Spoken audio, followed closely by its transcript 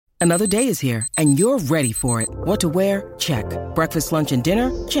Another day is here, and you're ready for it. What to wear? Check. Breakfast, lunch, and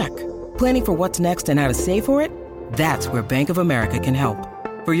dinner? Check. Planning for what's next and how to save for it? That's where Bank of America can help.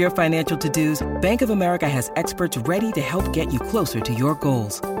 For your financial to-dos, Bank of America has experts ready to help get you closer to your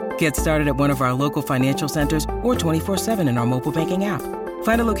goals. Get started at one of our local financial centers or 24/7 in our mobile banking app.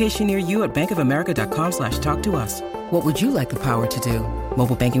 Find a location near you at bankofamerica.com/talktous. What would you like the power to do?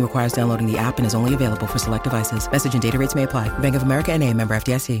 Mobile banking requires downloading the app and is only available for select devices. Message and data rates may apply. Bank of America N.A., member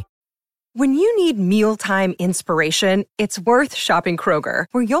FDIC. When you need mealtime inspiration, it's worth shopping Kroger,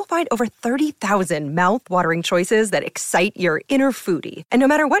 where you'll find over 30,000 mouth-watering choices that excite your inner foodie. And no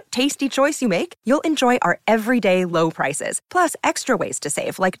matter what tasty choice you make, you'll enjoy our everyday low prices, plus extra ways to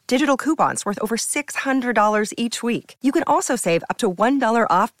save, like digital coupons worth over $600 each week. You can also save up to $1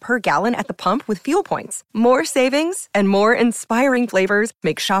 off per gallon at the pump with fuel points. More savings and more inspiring flavors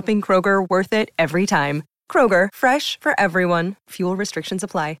make shopping Kroger worth it every time. Kroger, fresh for everyone. Fuel restrictions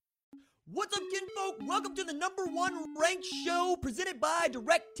apply. What's up, kinfolk? Welcome to the #1 ranked show presented by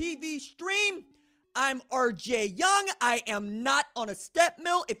DirecTV Stream. I'm RJ Young. I am not on a step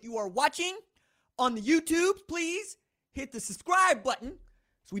mill. If you are watching on the YouTube, please hit the subscribe button.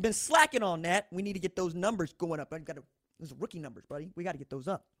 So we've been slacking on that. We need to get those numbers going up. Those are rookie numbers, buddy. We got to get those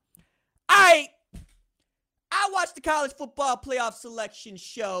up. I watched the college football playoff selection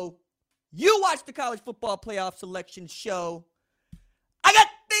show. You watched the college football playoff selection show. I got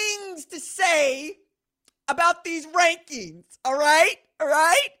things to say about these rankings. All right? All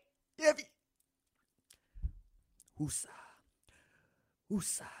right? Yeah. Woosa.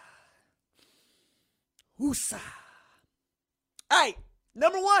 Woosa. Woosa. All right.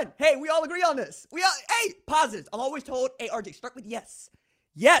 #1. Hey, we all agree on this. Hey, positives. I'm always told, hey, RJ, start with yes.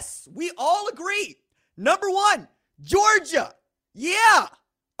 Yes, we all agree. #1, Georgia. Yeah.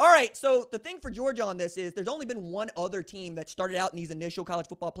 All right, so the thing for Georgia on this is there's only been one other team that started out in these initial college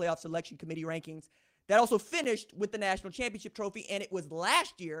football playoff selection committee rankings that also finished with the national championship trophy, and it was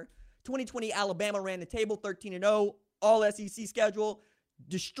last year. 2020, Alabama ran the table, 13-0, all SEC schedule,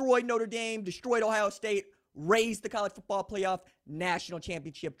 destroyed Notre Dame, destroyed Ohio State, raised the college football playoff national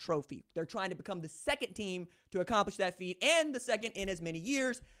championship trophy. They're trying to become the second team to accomplish that feat, and the second in as many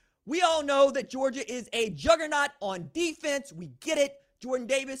years. We all know that Georgia is a juggernaut on defense. We get it. Jordan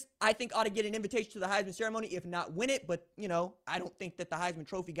Davis, I think, ought to get an invitation to the Heisman ceremony, if not win it. But, I don't think that the Heisman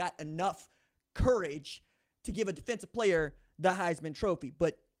Trophy got enough courage to give a defensive player the Heisman Trophy.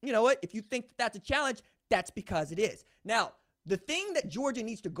 But you know what? If you think that that's a challenge, that's because it is. Now, the thing that Georgia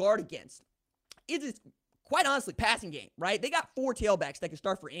needs to guard against is quite honestly, passing game, right? They got 4 tailbacks that can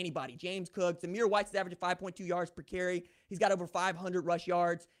start for anybody. James Cook, Zamir White's averaging 5.2 yards per carry. He's got over 500 rush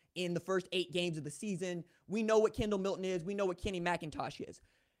yards in the first 8 games of the season. We know what Kendall Milton is. We know what Kenny McIntosh is.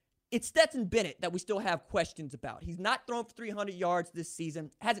 It's Stetson Bennett that we still have questions about. He's not thrown for 300 yards this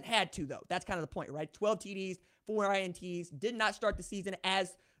season. Hasn't had to, though. That's kind of the point, right? 12 TDs, 4 INTs. Did not start the season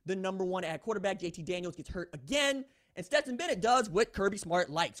as the #1 at quarterback. JT Daniels gets hurt again. And Stetson Bennett does what Kirby Smart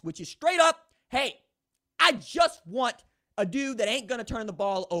likes, which is straight up, hey, I just want a dude that ain't going to turn the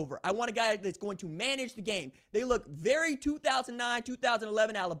ball over. I want a guy that's going to manage the game. They look very 2009,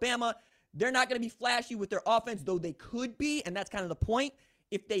 2011 Alabama. They're not going to be flashy with their offense, though they could be, and that's kind of the point.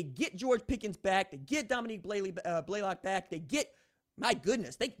 If they get George Pickens back, they get Dominique Blaylock back, they get, my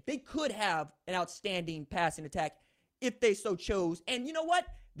goodness, they could have an outstanding passing attack if they so chose. And you know what?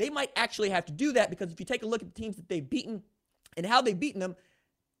 They might actually have to do that, because if you take a look at the teams that they've beaten and how they've beaten them,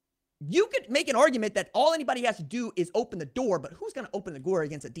 you could make an argument that all anybody has to do is open the door, but who's going to open the door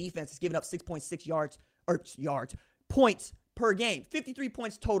against a defense that's giving up 6.6 points per game? 53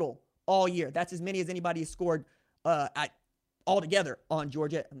 points total all year. That's as many as anybody has scored altogether on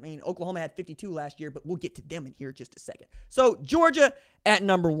Georgia. I mean, Oklahoma had 52 last year, but we'll get to them in here in just a second. So Georgia at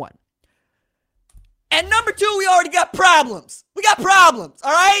 #1. At #2, we already got problems. We got problems,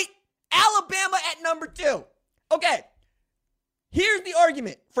 all right? Alabama at #2. Okay. Here's the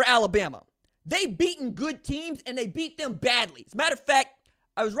argument for Alabama. They've beaten good teams, and they beat them badly. As a matter of fact,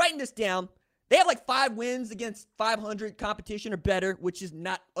 I was writing this down. They have like 5 wins against 500 competition or better, which is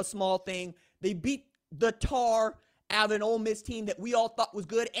not a small thing. They beat the tar out of an Ole Miss team that we all thought was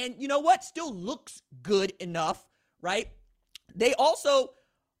good. And you know what? Still looks good enough, right? They also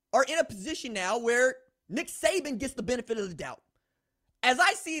are in a position now where Nick Saban gets the benefit of the doubt. As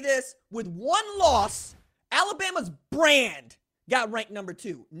I see this, with 1 loss, Alabama's brand got ranked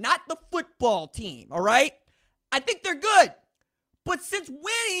 #2, not the football team, all right? I think they're good. But since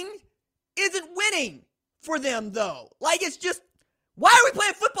winning isn't winning for them, though, like, it's just, why are we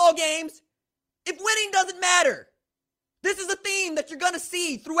playing football games if winning doesn't matter? This is a theme that you're going to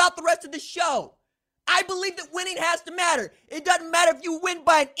see throughout the rest of the show. I believe that winning has to matter. It doesn't matter if you win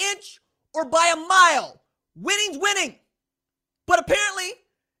by an inch or by a mile. Winning's winning. But apparently,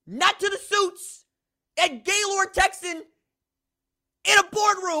 not to the suits at Gaylord Texan in a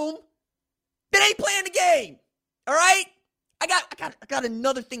boardroom that ain't playing the game. All right? I got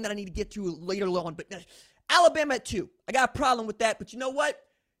another thing that I need to get to later on, but Alabama at 2. I got a problem with that, but you know what?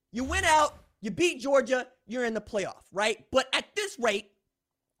 You win out, you beat Georgia, you're in the playoff, right? But at this rate,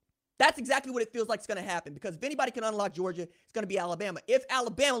 that's exactly what it feels like it's going to happen, because if anybody can unlock Georgia, it's going to be Alabama. If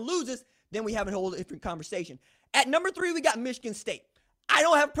Alabama loses, then we have a whole different conversation. At number 3, we got Michigan State. I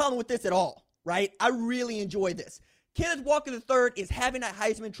don't have a problem with this at all, right? I really enjoy this. Kenneth Walker III is having a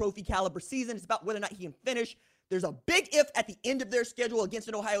Heisman Trophy caliber season. It's about whether or not he can finish. There's a big if at the end of their schedule against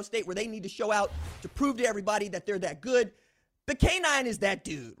an Ohio State where they need to show out to prove to everybody that they're that good. The K9 is that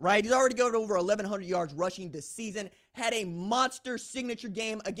dude, right? He's already got over 1,100 yards rushing this season. Had a monster signature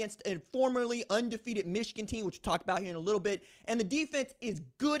game against a formerly undefeated Michigan team, which we'll talk about here in a little bit. And the defense is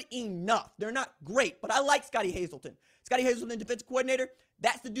good enough. They're not great, but I like Scotty Hazelton. Scotty Hazelton, defensive coordinator,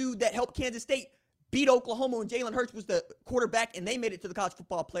 that's the dude that helped Kansas State beat Oklahoma when Jalen Hurts was the quarterback and they made it to the college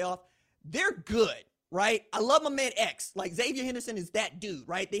football playoff. They're good, right? I love my man X. Like, Xavier Henderson is that dude,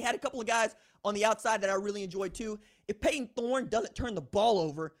 right? They had a couple of guys on the outside that I really enjoyed too. If Peyton Thorne doesn't turn the ball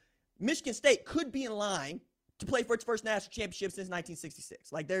over, Michigan State could be in line to play for its first national championship since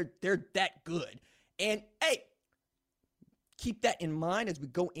 1966. Like, they're that good. And, hey, keep that in mind as we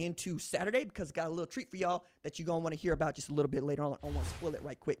go into Saturday, because I got a little treat for y'all that you're going to want to hear about just a little bit later on. I want to spoil it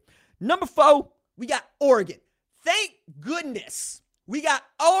right quick. Number 4, we got Oregon. Thank goodness we got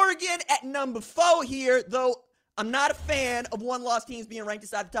Oregon at number 4 here, though I'm not a fan of one-loss teams being ranked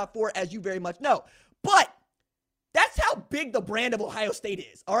inside the top 4, as you very much know. But that's how big the brand of Ohio State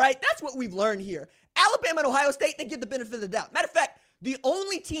is, all right? That's what we've learned here. Alabama and Ohio State, they get the benefit of the doubt. Matter of fact, the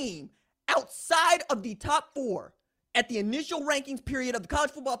only team outside of the top 4 at the initial rankings period of the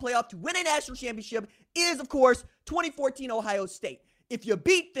college football playoff to win a national championship is, of course, 2014 Ohio State. If you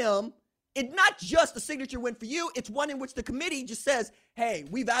beat them, it's not just a signature win for you. It's one in which the committee just says, hey,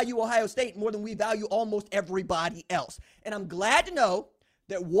 we value Ohio State more than we value almost everybody else. And I'm glad to know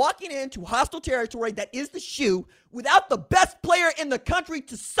that walking into hostile territory that is the shoe without the best player in the country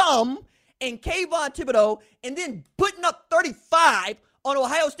to some and Kayvon Thibodeau, and then putting up 35 on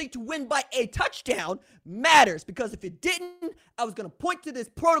Ohio State to win by a touchdown matters, because if it didn't, I was going to point to this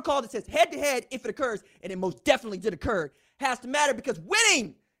protocol that says head-to-head if it occurs, and it most definitely did occur. Has to matter because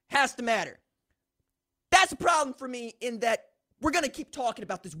winning has to matter. That's a problem for me, in that we're going to keep talking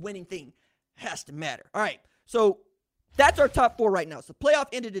about this winning thing. Has to matter. All right, so that's our top 4 right now. So playoff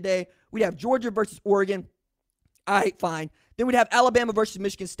ended today. We'd have Georgia versus Oregon. All right, fine. Then we'd have Alabama versus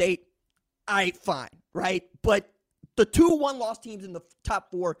Michigan State. All right, fine, right? But the 2 one-loss teams in the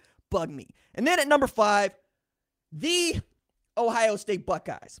top 4 bug me. And then at number 5, the Ohio State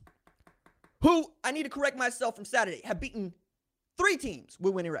Buckeyes, who, I need to correct myself from Saturday, have beaten 3 teams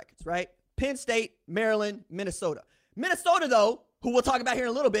with winning records, right? Penn State, Maryland, Minnesota. Minnesota, though, who we'll talk about here in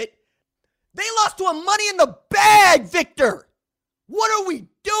a little bit, they lost to a money in the bag, Victor. What are we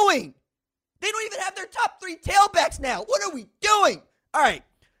doing? They don't even have their top 3 tailbacks now. What are we doing? All right.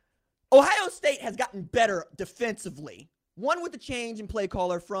 Ohio State has gotten better defensively. One with the change in play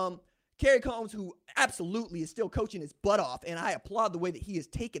caller from Kerry Combs, who absolutely is still coaching his butt off, and I applaud the way that he has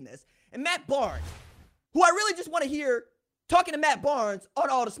taken this. And Matt Barnes, who I really just want to hear talking to Matt Barnes on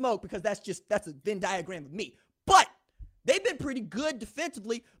All the Smoke, because that's a Venn diagram of me. But they've been pretty good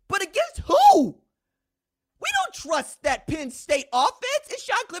defensively. But against who? We don't trust that Penn State offense. And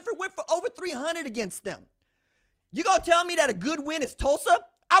Sean Clifford went for over 300 against them. You gonna tell me that a good win is Tulsa?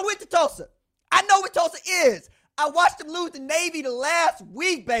 I went to Tulsa. I know what Tulsa is. I watched them lose to Navy the last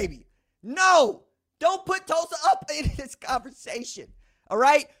week, baby. No, don't put Tulsa up in this conversation, all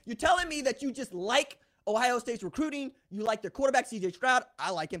right? You're telling me that you just like Ohio State's recruiting. You like their quarterback, C.J. Stroud.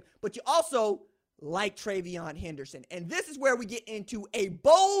 I like him. But you also like TreVeyon Henderson. And this is where we get into a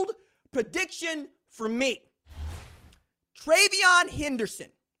bold prediction for me. TreVeyon Henderson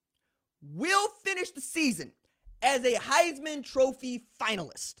will finish the season as a Heisman Trophy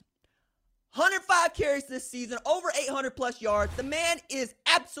finalist. 105 carries this season, over 800 plus yards. The man is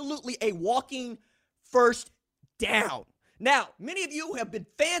absolutely a walking first down. Now, many of you have been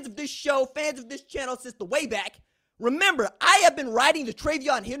fans of this show, fans of this channel since the way back. Remember, I have been riding the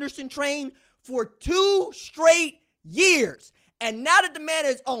TreVeyon Henderson train for 2 straight years. And now that the man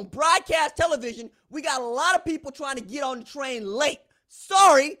is on broadcast television, we got a lot of people trying to get on the train late.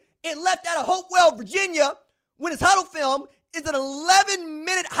 Sorry, it left out of Hopewell, Virginia, when his huddle film is an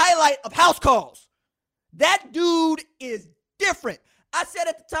 11-minute highlight of house calls. That dude is different. I said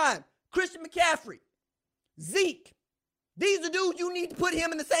at the time, Christian McCaffrey, Zeke. These are dudes you need to put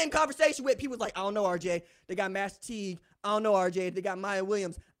him in the same conversation with. People's like, I don't know, RJ. They got Master Teague. I don't know, RJ. They got Maya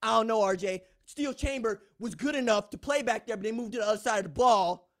Williams. I don't know, RJ. Steel Chamber was good enough to play back there, but they moved to the other side of the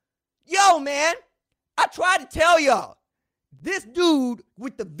ball. Yo, man, I tried to tell y'all, this dude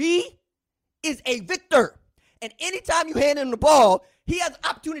with the V is a victor. And anytime you hand him the ball, he has an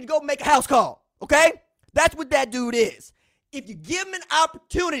opportunity to go make a house call, okay? That's what that dude is. If you give him an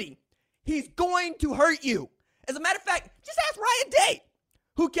opportunity, he's going to hurt you. As a matter of fact, just ask Ryan Day,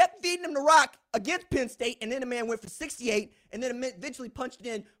 who kept feeding him the rock against Penn State, and then the man went for 68, and then eventually punched it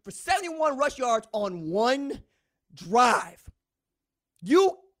in for 71 rush yards on one drive.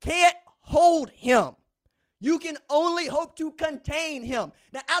 You can't hold him. You can only hope to contain him.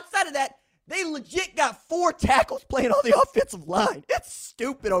 Now, outside of that, they legit got 4 tackles playing on the offensive line. It's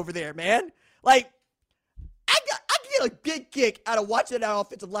stupid over there, man. Like, I get a good kick out of watching that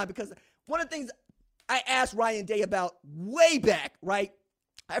offensive line because one of the things I asked Ryan Day about way back, right,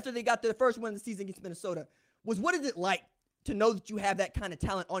 after they got their first win of the season against Minnesota, was what is it like to know that you have that kind of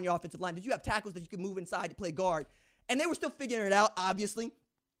talent on your offensive line? Did you have tackles that you could move inside to play guard? And they were still figuring it out, obviously.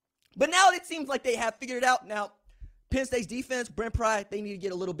 But now it seems like they have figured it out. Now, Penn State's defense, Brent Pry, they need to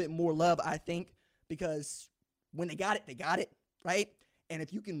get a little bit more love, I think, because when they got it, right? And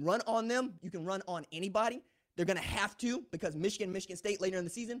if you can run on them, you can run on anybody. They're going to have to because Michigan State later in the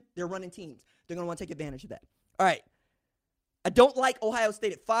season, they're running teams. They're going to want to take advantage of that. All right. I don't like Ohio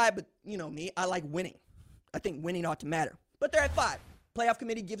State at 5, but you know me, I like winning. I think winning ought to matter. But they're at 5. Playoff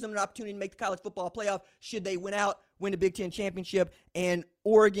committee gives them an opportunity to make the college football playoff should they win out, win the Big Ten championship, and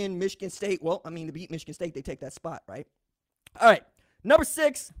Oregon, Michigan State, well, I mean, to beat Michigan State, they take that spot, right? All right, number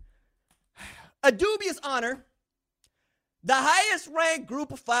 6, a dubious honor. The highest-ranked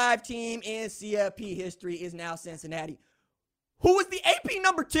Group of 5 team in CFP history is now Cincinnati, who was the AP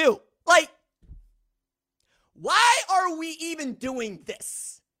number 2. Like, why are we even doing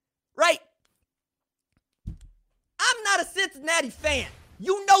this, right? I'm not a Cincinnati fan.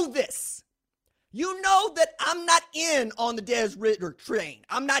 You know this. You know that I'm not in on the Des Ridder train.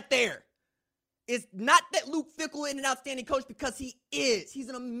 I'm not there. It's not that Luke Fickell is an outstanding coach because he is. He's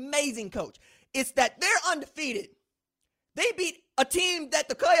an amazing coach. It's that they're undefeated. They beat a team that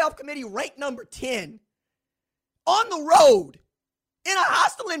the playoff committee ranked number 10 on the road in a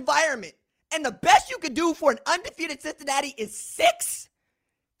hostile environment. And the best you could do for an undefeated Cincinnati is 6?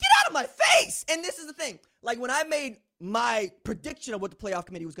 Get out of my face. And this is the thing. Like when I made my prediction of what the playoff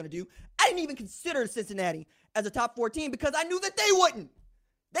committee was going to do, I didn't even consider Cincinnati as a top 4 team because I knew that they wouldn't.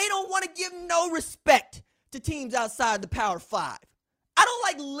 They don't want to give no respect to teams outside the Power 5. I don't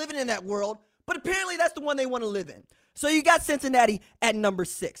like living in that world, but apparently that's the one they want to live in. So you got Cincinnati at number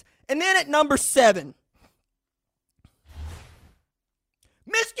 6. And then at number 7,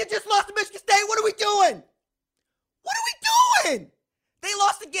 Michigan just lost to Michigan State. What are we doing? What are we doing? They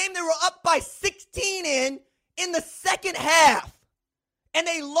lost the game they were up by 16 in the second half. And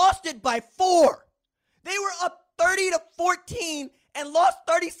they lost it by 4. They were up 30-14 and lost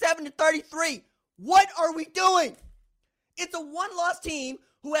 37-33. What are we doing? It's a one-loss team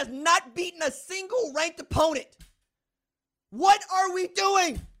who has not beaten a single ranked opponent. What are we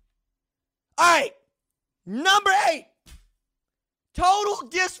doing? All right, number 8. Total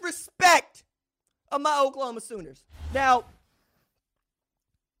disrespect of my Oklahoma Sooners. Now,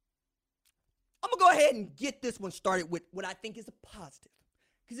 I'm going to go ahead and get this one started with what I think is a positive,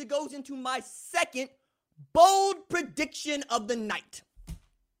 because it goes into my second bold prediction of the night.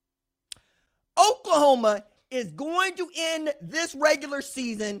 Oklahoma is going to end this regular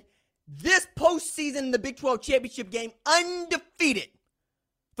season, this postseason in the Big 12 championship game, undefeated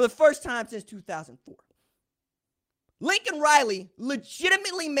for the first time since 2004. Lincoln Riley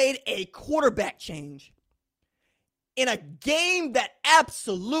legitimately made a quarterback change in a game that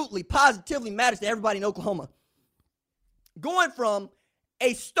absolutely, positively matters to everybody in Oklahoma. Going from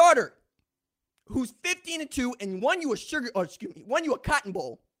a starter who's 15-2 and won you a Cotton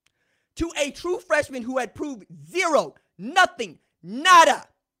Bowl, to a true freshman who had proved 0, nothing, nada,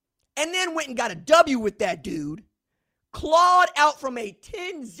 and then went and got a W with that dude, clawed out from a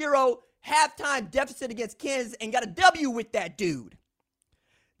 10-0 halftime deficit against Kansas and got a W with that dude.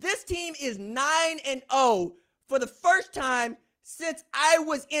 This team is 9-0 for the first time since I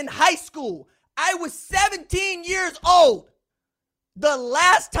was in high school. I was 17 years old the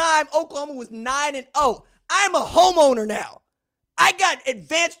last time Oklahoma was 9-0. I'm a homeowner now. I got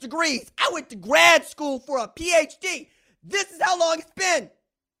advanced degrees. I went to grad school for a PhD. This is how long it's been.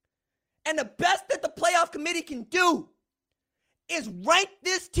 And the best that the playoff committee can do is rank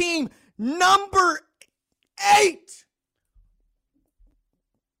this team number 8.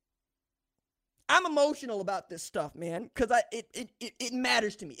 I'm emotional about this stuff, man, because it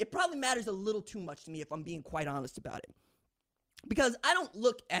matters to me. It probably matters a little too much to me if I'm being quite honest about it. Because I don't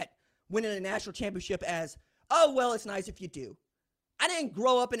look at winning a national championship as, oh, well, it's nice if you do. I didn't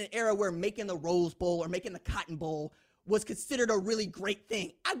grow up in an era where making the Rose Bowl or making the Cotton Bowl was considered a really great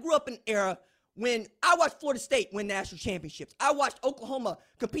thing. I grew up in an era when I watched Florida State win national championships. I watched Oklahoma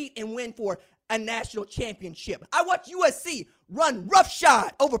compete and win for a national championship. I watched USC run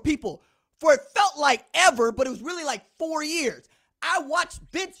roughshod over people for it felt like ever, but it was really like 4 years. I watched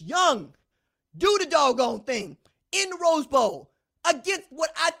Vince Young do the doggone thing in the Rose Bowl against what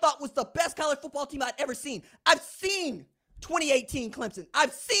I thought was the best college football team I'd ever seen. I've seen 2018 Clemson.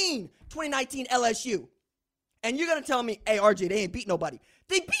 I've seen 2019 LSU. And you're going to tell me, hey, RJ, they ain't beat nobody.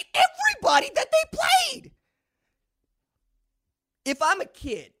 They beat everybody that they played. If I'm a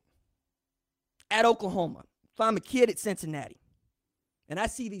kid at Oklahoma, if I'm a kid at Cincinnati, and I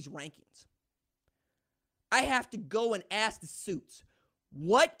see these rankings, I have to go and ask the suits,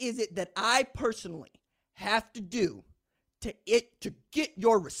 what is it that I personally have to do to get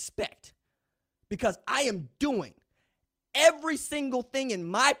your respect? Because I am doing every single thing in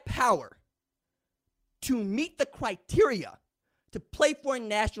my power to meet the criteria to play for a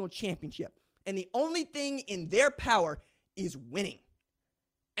national championship. And the only thing in their power is winning.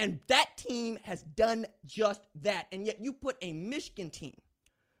 And that team has done just that. And yet you put a Michigan team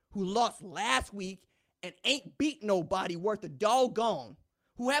who lost last week and ain't beat nobody worth a doggone,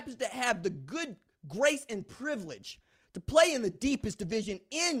 who happens to have the good grace and privilege to play in the deepest division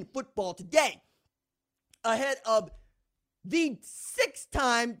in football today, ahead of the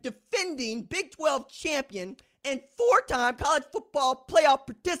 6-time defending Big 12 champion and 4-time college football playoff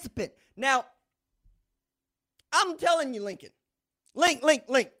participant. Now, I'm telling you, Lincoln,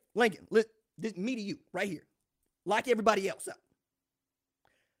 this me to you right here. Lock everybody else up.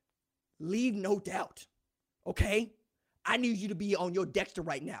 Leave no doubt, okay? I need you to be on your Dexter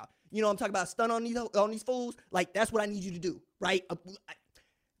right now. You know I'm talking about, stun on these fools? Like, that's what I need you to do, right?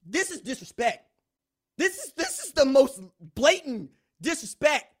 This is disrespect. This is the most blatant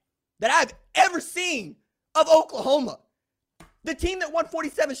disrespect that I've ever seen of Oklahoma. The team that won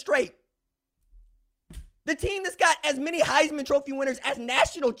 47 straight. The team that's got as many Heisman Trophy winners as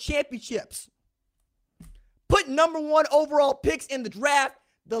national championships. Put number 1 overall picks in the draft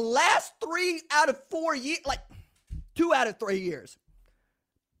the last 3 out of 4 years, like 2 out of 3 years.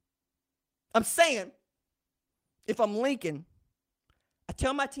 I'm saying, if I'm Lincoln, I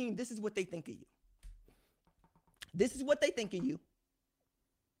tell my team this is what they think of you. This is what they think of you.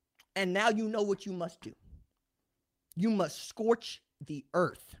 And now you know what you must do. You must scorch the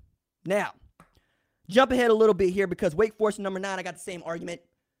earth. Now, jump ahead a little bit here because Wake Forest number 9, I got the same argument,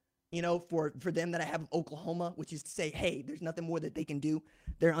 for them that I have of Oklahoma, which is to say, hey, there's nothing more that they can do.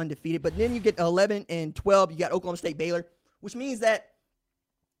 They're undefeated. But then you get 11 and 12, you got Oklahoma State, Baylor, which means that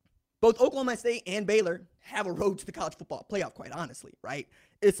both Oklahoma State and Baylor have a road to the college football playoff, quite honestly, right?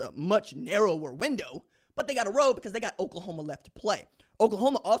 It's a much narrower window, but they got a road because they got Oklahoma left to play.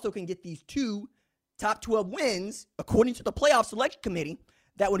 Oklahoma also can get these 2 top 12 wins, according to the playoff selection committee.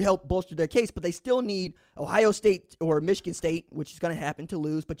 That would help bolster their case, but they still need Ohio State or Michigan State, which is going to happen, to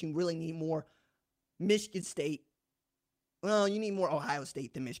lose, but you really need more Michigan State. Well, you need more Ohio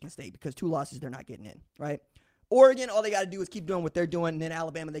State than Michigan State because 2 losses, they're not getting in, right? Oregon, all they got to do is keep doing what they're doing, and then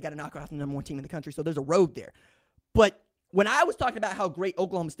Alabama, they got to knock off the number 1 team in the country, so there's a road there. But when I was talking about how great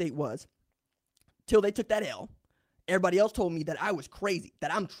Oklahoma State was, till they took that L, everybody else told me that I was crazy,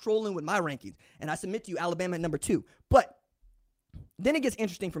 that I'm trolling with my rankings, and I submit to you Alabama at number 2. But then it gets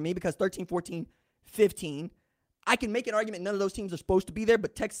interesting for me because 13, 14, 15, I can make an argument none of those teams are supposed to be there,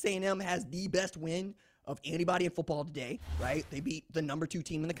 but Texas A&M has the best win of anybody in football today, right? They beat the number 2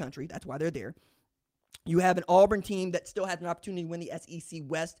 team in the country. That's why they're there. You have an Auburn team that still has an opportunity to win the SEC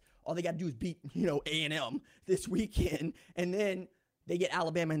West. All they got to do is beat, A&M this weekend, and then they get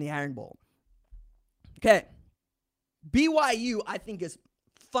Alabama in the Iron Bowl. Okay. BYU, I think, is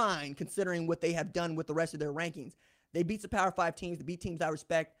fine considering what they have done with the rest of their rankings. They beat the Power 5 teams. They beat teams I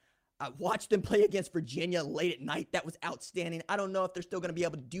respect. I watched them play against Virginia late at night. That was outstanding. I don't know if they're still going to be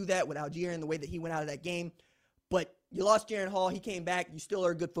able to do that with Algier and the way that he went out of that game. But you lost Jaron Hall. He came back. You still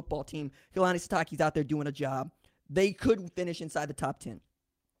are a good football team. Kalani Sitake's out there doing a job. They could finish inside the top 10.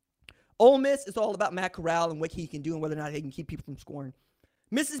 Ole Miss is all about Matt Corral and what he can do and whether or not they can keep people from scoring.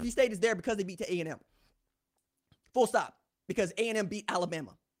 Mississippi State is there because they beat A&M. Full stop. Because A&M beat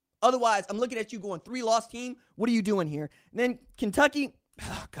Alabama. Otherwise, I'm looking at you going 3-loss team. What are you doing here? And then Kentucky.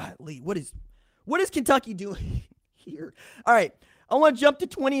 Oh, God, Lee. What is Kentucky doing here? All right. I want to jump to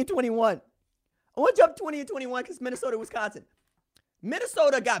 20 and 21. I want to jump 20 and 21 because Minnesota, Wisconsin.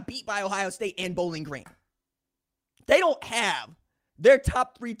 Minnesota got beat by Ohio State and Bowling Green. They don't have their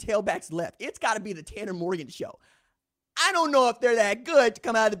top 3 tailbacks left. It's got to be the Tanner Morgan show. I don't know if they're that good to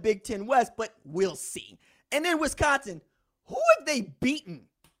come out of the Big Ten West, but we'll see. And then Wisconsin, who have they beaten?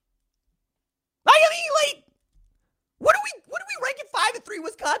 What are we ranking 5-3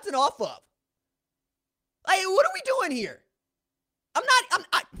 Wisconsin off of? What are we doing here?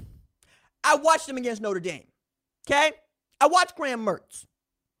 I watched him against Notre Dame. Okay? I watched Graham Mertz.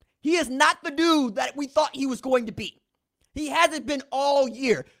 He is not the dude that we thought he was going to be. He hasn't been all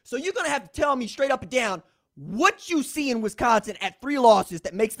year. So you're going to have to tell me straight up and down what you see in Wisconsin at 3 losses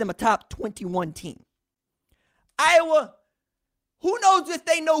that makes them a top 21 team. Iowa, who knows if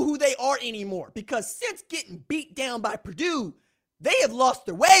they know who they are anymore? Because since getting beat down by Purdue, they have lost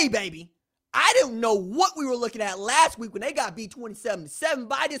their way, baby. I don't know what we were looking at last week when they got beat 27-7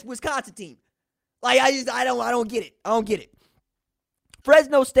 by this Wisconsin team. I don't get it. I don't get it.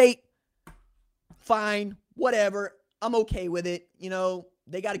 Fresno State, fine, whatever. I'm okay with it.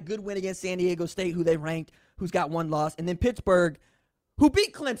 They got a good win against San Diego State, who they ranked, who's got 1 loss. And then Pittsburgh, who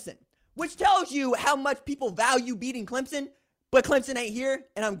beat Clemson, which tells you how much people value beating Clemson. But Clemson ain't here,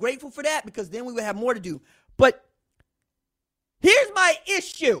 and I'm grateful for that because then we would have more to do. But here's my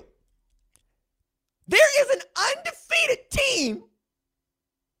issue. There is an undefeated team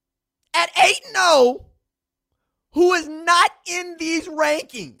at 8-0 who is not in these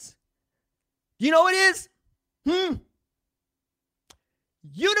rankings. You know what it is?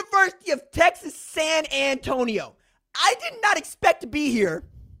 University of Texas San Antonio. I did not expect to be here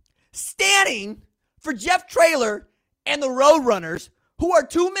standing for Jeff Traylor and the Roadrunners, who are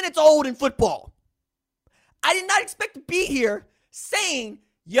 2 minutes old in football. I did not expect to be here saying,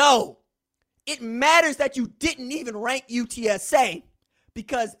 it matters that you didn't even rank UTSA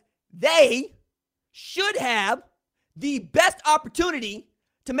because they should have the best opportunity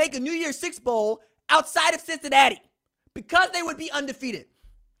to make a New Year's Six Bowl outside of Cincinnati because they would be undefeated.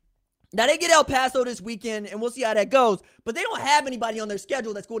 Now, they get El Paso this weekend, and we'll see how that goes, but they don't have anybody on their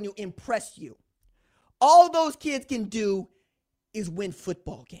schedule that's going to impress you. All those kids can do is win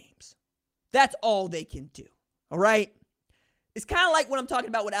football games. That's all they can do, all right? It's kind of like what I'm talking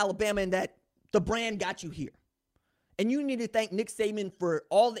about with Alabama in that the brand got you here. And you need to thank Nick Saban for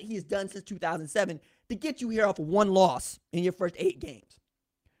all that he has done since 2007 to get you here off of 1 loss in your first 8 games.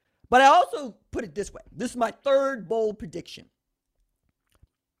 But I also put it this way. This is my 3rd bold prediction.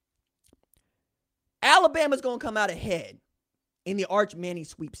 Alabama's going to come out ahead in the Arch Manning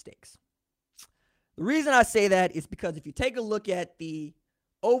sweepstakes. The reason I say that is because if you take a look at the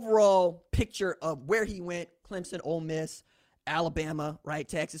overall picture of where he went, Clemson, Ole Miss, Alabama, right,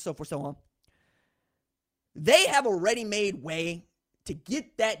 Texas, so forth, so on, they have a ready-made way to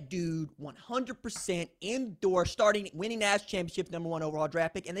get that dude 100% indoor, starting winning national championships, number 1 overall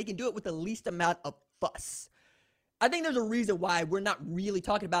draft pick, and they can do it with the least amount of fuss. I think there's a reason why we're not really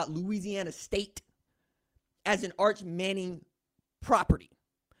talking about Louisiana State as an Arch Manning property.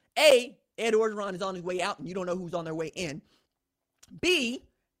 A, Ed Orgeron is on his way out, and you don't know who's on their way in. B,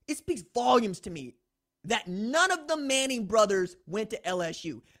 it speaks volumes to me that none of the Manning brothers went to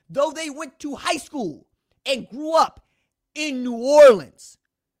LSU, though they went to high school and grew up in New Orleans.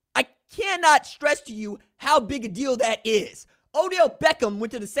 I cannot stress to you how big a deal that is. Odell Beckham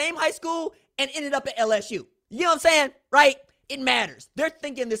went to the same high school and ended up at LSU. You know what I'm saying? Right? It matters. They're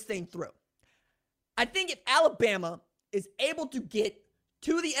thinking this thing through. I think if Alabama is able to get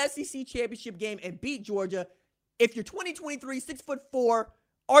to the SEC championship game and beat Georgia, if you're 2023, 6'4",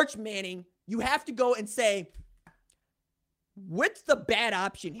 Arch Manning, you have to go and say, what's the bad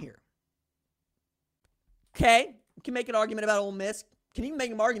option here? Okay, we can make an argument about Ole Miss. Can even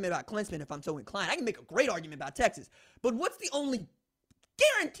make an argument about Clemson if I'm so inclined. I can make a great argument about Texas. But what's the only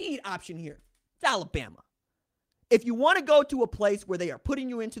guaranteed option here? It's Alabama. If you want to go to a place where they are putting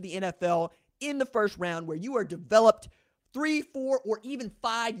you into the NFL in the first round, where you are developed 3, 4, or even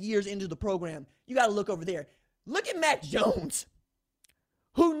 5 years into the program, you got to look over there. Look at Mac Jones,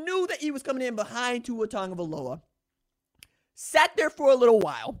 who knew that he was coming in behind Tua Tagovailoa, sat there for a little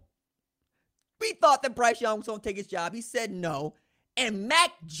while. We thought that Bryce Young was going to take his job. He said no. And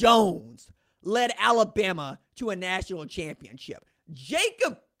Mac Jones led Alabama to a national championship.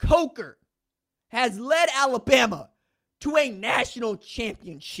 Jacob Coker has led Alabama to a national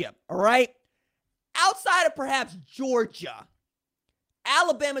championship, all right? Outside of perhaps Georgia,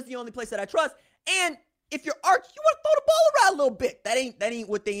 Alabama's the only place that I trust. And if you're Arch, you want to throw the ball around a little bit. That ain't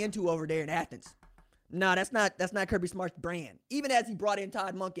what they into over there in Athens. No, that's not Kirby Smart's brand. Even as he brought in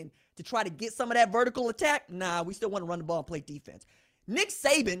Todd Monken to try to get some of that vertical attack, we still want to run the ball and play defense. Nick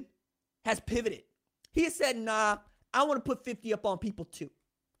Saban has pivoted. He has said, I want to put 50 up on people too.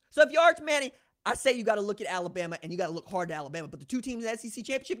 So if you're Arch Manning, I say you got to look at Alabama, and you got to look hard at Alabama. But the two teams in the SEC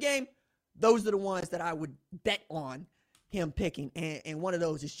championship game, those are the ones that I would bet on him picking. And one of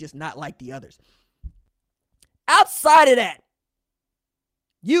those is just not like the others. Outside of that,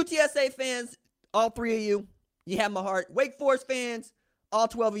 UTSA fans, all 3 of you, you have my heart. Wake Forest fans, all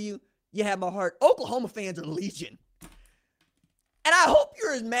 12 of you, you have my heart. Oklahoma fans are legion. And I hope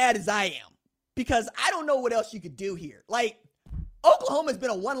you're as mad as I am, because I don't know what else you could do here. Like, Oklahoma's been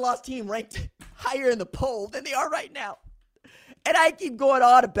a one-loss team ranked higher in the poll than they are right now. And I keep going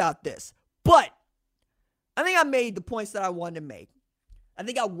on about this. But I think I made the points that I wanted to make. I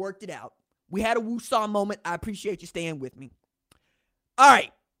think I worked it out. We had a woo-saw moment. I appreciate you staying with me. All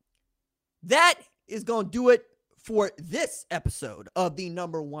right. That is going to do it for this episode of the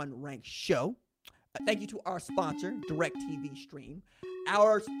number one ranked show. Thank you to our sponsor, DirecTV Stream.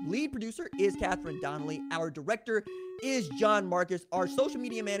 Our lead producer is Catherine Donnelly. Our director is John Marcus. Our social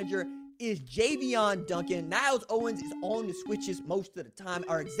media manager is Javion Duncan. Niles Owens is on the switches most of the time.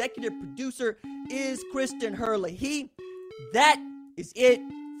 Our executive producer is Kristen Herlihy. That is it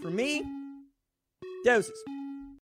for me. Deuces.